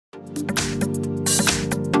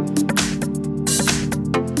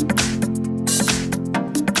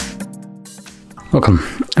Welcome,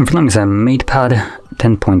 I'm from MatePad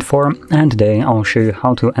 10.4, and today I'll show you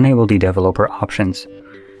how to enable the developer options.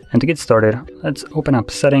 And to get started, let's open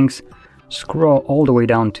up Settings, scroll all the way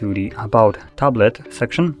down to the About Tablet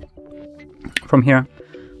section. From here,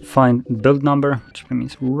 find Build Number, which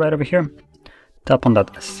means right over here. Tap on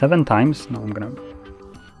that 7 times. Now I'm gonna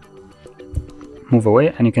move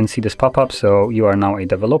away, and you can see this pop up, so you are now a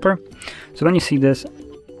developer. So when you see this,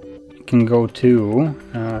 you can go to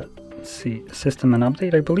let's see, System and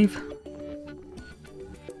Update, I believe.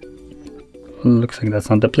 Looks like that's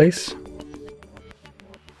not the place.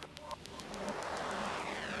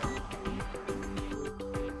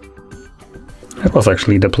 That was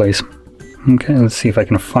actually the place. Okay, let's see if I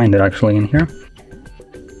can find it actually in here.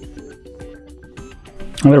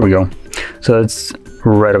 Oh, there we go. So it's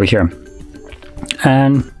right over here.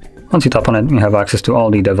 And once you tap on it, you have access to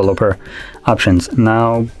all the developer options.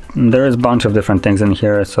 Now, there is a bunch of different things in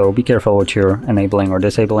here, so be careful what you're enabling or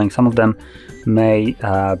disabling. Some of them may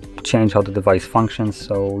change how the device functions,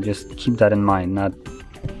 so just keep that in mind.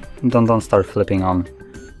 Don't start flipping on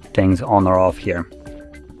things on or off here.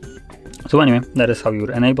 So anyway, that is how you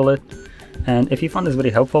would enable it. And if you found this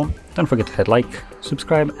video helpful, don't forget to hit like,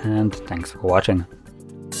 subscribe, and thanks for watching.